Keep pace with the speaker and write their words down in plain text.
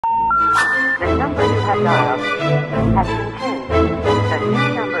The number you have dialed has been changed. The new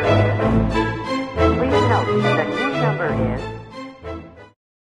number is... Please note, the new number is...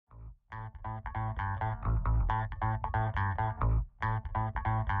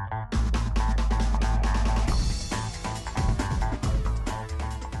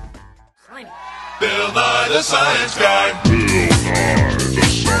 Bill Nye the Science Guy. Bill Nye the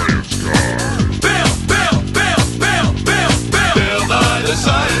Science Guy. Bill Nye the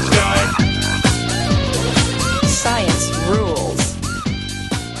Science Guy. Science rules.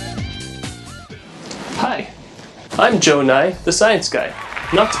 Hi, I'm Joe Nye, the Science Guy,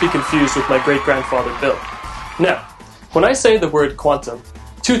 not to be confused with my great-grandfather Bill. Now, when I say the word quantum,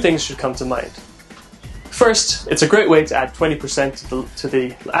 two things should come to mind. First, it's a great way to add 20% to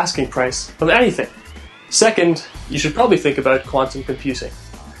the asking price of anything. Second, you should probably think about quantum computing.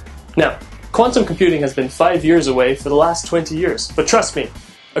 Now, quantum computing has been 5 years away for the last 20 years, but trust me,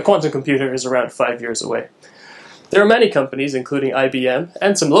 a quantum computer is around 5 years away. There are many companies, including IBM,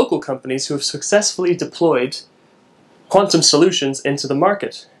 and some local companies who have successfully deployed quantum solutions into the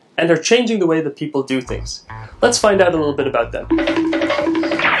market, and are changing the way that people do things. Let's find out a little bit about them.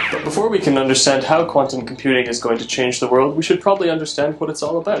 But before we can understand how quantum computing is going to change the world, we should probably understand what it's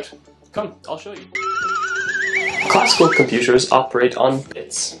all about. Come, I'll show you. Classical computers operate on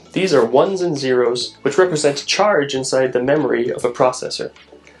bits. These are ones and zeros, which represent charge inside the memory of a processor.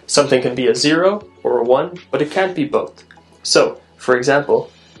 Something can be a 0 or a 1, but it can't be both. So, for example,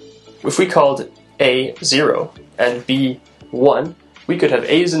 if we called A 0 and B 1, we could have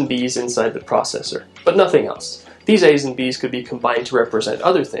A's and B's inside the processor, but nothing else. These A's and B's could be combined to represent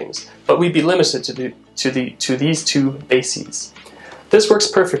other things, but we'd be limited to these two bases. This works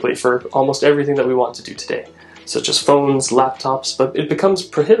perfectly for almost everything that we want to do today, such as phones, laptops, but it becomes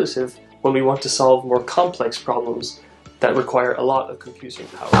prohibitive when we want to solve more complex problems that require a lot of computing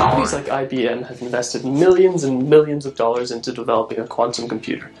power. Companies like IBM have invested millions and millions of dollars into developing a quantum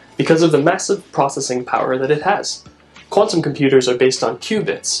computer because of the massive processing power that it has. Quantum computers are based on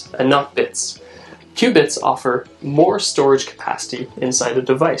qubits and not bits. Qubits offer more storage capacity inside a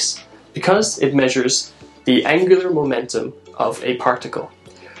device because it measures the angular momentum of a particle.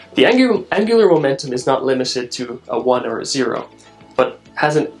 The angular momentum is not limited to a 1 or a 0, but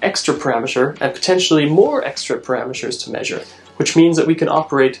has an extra parameter and potentially more extra parameters to measure, which means that we can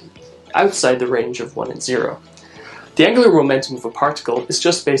operate outside the range of 1 and 0. The angular momentum of a particle is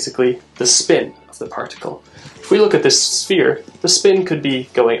just basically the spin of the particle. If we look at this sphere, the spin could be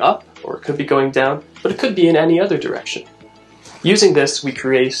going up or it could be going down, but it could be in any other direction. Using this, we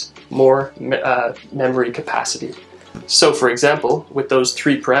create more memory capacity. So, for example, with those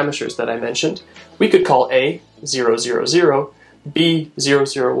three parameters that I mentioned, we could call A 000, B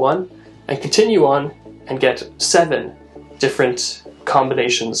 001, and continue on and get 7 different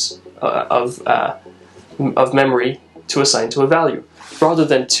combinations of memory to assign to a value, rather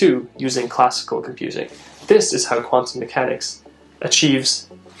than 2 using classical computing. This is how quantum mechanics achieves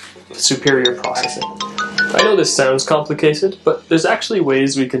superior processing. I know this sounds complicated, but there's actually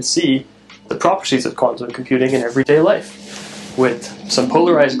ways we can see the properties of quantum computing in everyday life, with some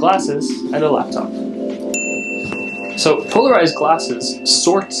polarized glasses and a laptop. So polarized glasses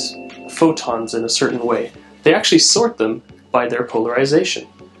sort photons in a certain way. They actually sort them by their polarization.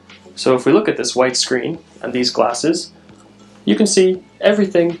 So if we look at this white screen and these glasses, you can see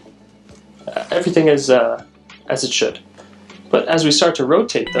everything as it should. But as we start to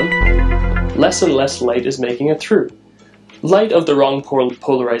rotate them, less and less light is making it through. Light of the wrong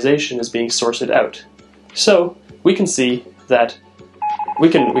polarization is being sorted out. So we can see that we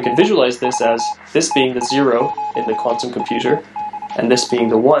can visualize this as this being the 0 in the quantum computer, and this being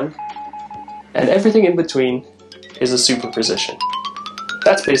the 1, and everything in between is a superposition.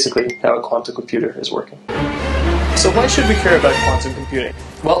 That's basically how a quantum computer is working. So why should we care about quantum computing?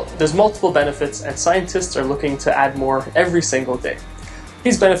 Well, there's multiple benefits, and scientists are looking to add more every single day.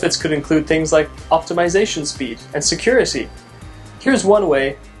 These benefits could include things like optimization speed and security. Here's one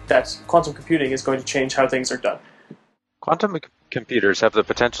way that quantum computing is going to change how things are done. Quantum computers have the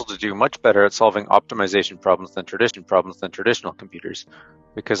potential to do much better at solving optimization problems than traditional computers,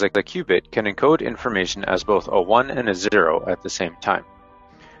 because a qubit can encode information as both a 1 and a 0 at the same time.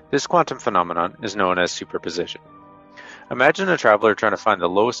 This quantum phenomenon is known as superposition. Imagine a traveler trying to find the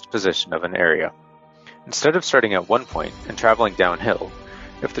lowest position of an area. Instead of starting at one point and traveling downhill,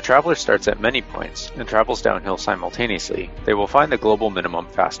 if the traveler starts at many points and travels downhill simultaneously, they will find the global minimum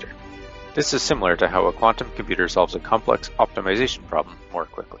faster. This is similar to how a quantum computer solves a complex optimization problem more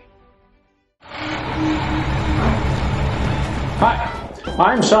quickly. Hi,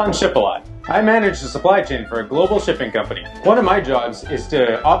 I'm Sean Shipalot. I manage the supply chain for a global shipping company. One of my jobs is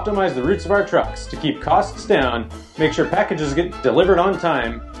to optimize the routes of our trucks to keep costs down, make sure packages get delivered on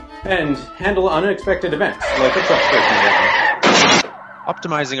time, and handle unexpected events like a truck breaking down.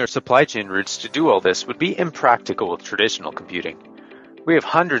 Optimizing our supply chain routes to do all this would be impractical with traditional computing. We have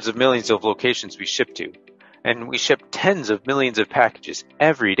hundreds of millions of locations we ship to, and we ship tens of millions of packages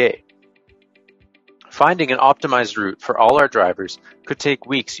every day. Finding an optimized route for all our drivers could take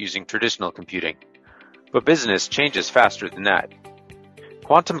weeks using traditional computing. But business changes faster than that.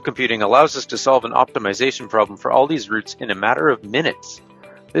 Quantum computing allows us to solve an optimization problem for all these routes in a matter of minutes.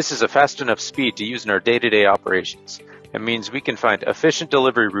 This is a fast enough speed to use in our day-to-day operations. It means we can find efficient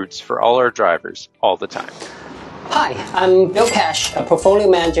delivery routes for all our drivers all the time. Hi, I'm Bill Cash, a portfolio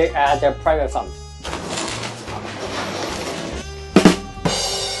manager at a private fund.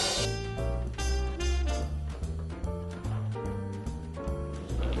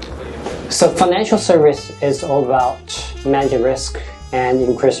 So financial service is all about managing risk and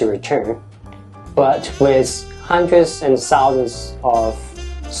increasing return. But with hundreds and thousands of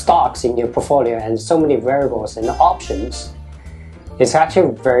stocks in your portfolio and so many variables and options, it's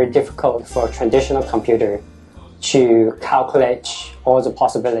actually very difficult for a traditional computer to calculate all the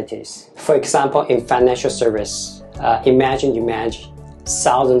possibilities. For example, in financial service, imagine you manage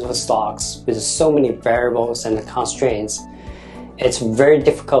thousands of stocks with so many variables and constraints. It's very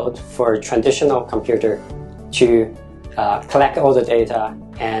difficult for a traditional computer to collect all the data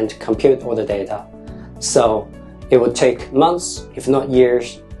and compute all the data. So it would take months, if not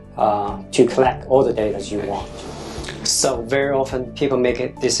years, to collect all the data you want. So very often people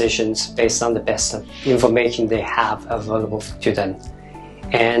make decisions based on the best information they have available to them.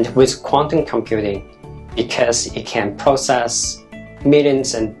 And with quantum computing, because it can process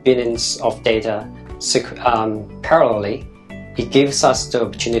millions and billions of data parallelly, it gives us the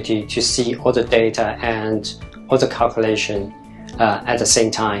opportunity to see all the data and all the calculation at the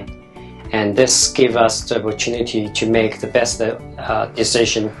same time. And this gives us the opportunity to make the best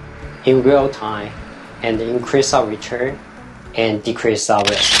decision in real time and increase our return and decrease our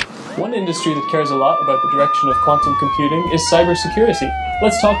risk. One industry that cares a lot about the direction of quantum computing is cybersecurity.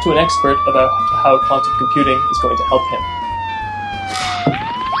 Let's talk to an expert about how quantum computing is going to help him.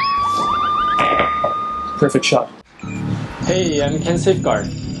 Perfect shot. Hey, I'm Ken Safeguard.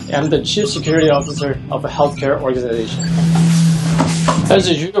 I'm the Chief Security Officer of a healthcare organization. As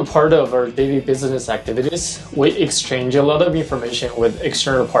a usual part of our daily business activities, we exchange a lot of information with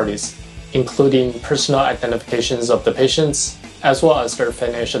external parties, including personal identifications of the patients, as well as their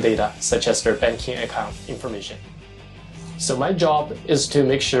financial data, such as their banking account information. So my job is to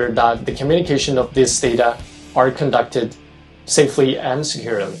make sure that the communication of this data are conducted safely and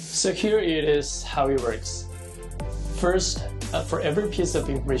securely. So here it is how it works. First, for every piece of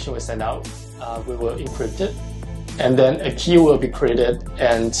information we send out, we will encrypt it, and then a key will be created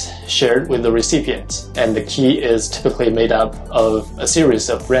and shared with the recipient. And the key is typically made up of a series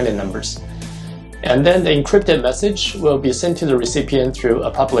of random numbers. And then the encrypted message will be sent to the recipient through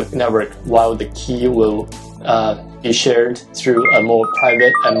a public network, while the key will be shared through a more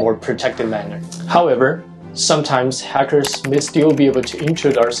private and more protected manner. However, sometimes hackers may still be able to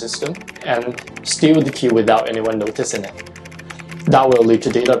intrude our system and steal the key without anyone noticing it. That will lead to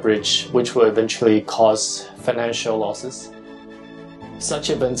data breach, which will eventually cause financial losses. Such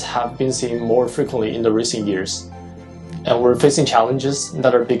events have been seen more frequently in the recent years, and we're facing challenges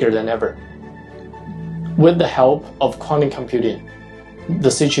that are bigger than ever. With the help of quantum computing, the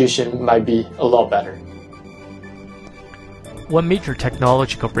situation might be a lot better. One major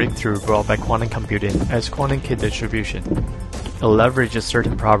technological breakthrough brought by quantum computing is quantum key distribution. It leverages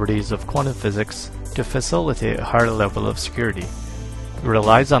certain properties of quantum physics to facilitate a higher level of security. It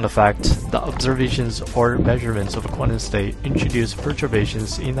relies on the fact that observations or measurements of a quantum state introduce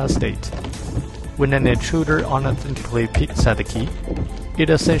perturbations in that state. When an intruder unauthentically peeks at the key, it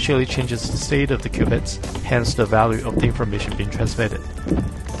essentially changes the state of the qubits, hence the value of the information being transmitted.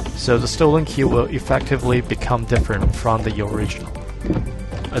 So the stolen key will effectively become different from the original.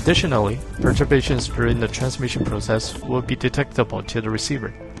 Additionally, perturbations during the transmission process will be detectable to the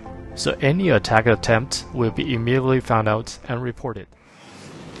receiver, so any attack attempt will be immediately found out and reported.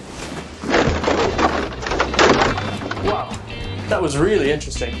 Wow, that was really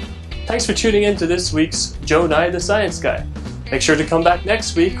interesting. Thanks for tuning in to this week's Joe Nye the Science Guy. Make sure to come back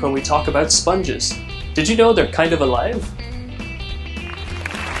next week when we talk about sponges. Did you know they're kind of alive?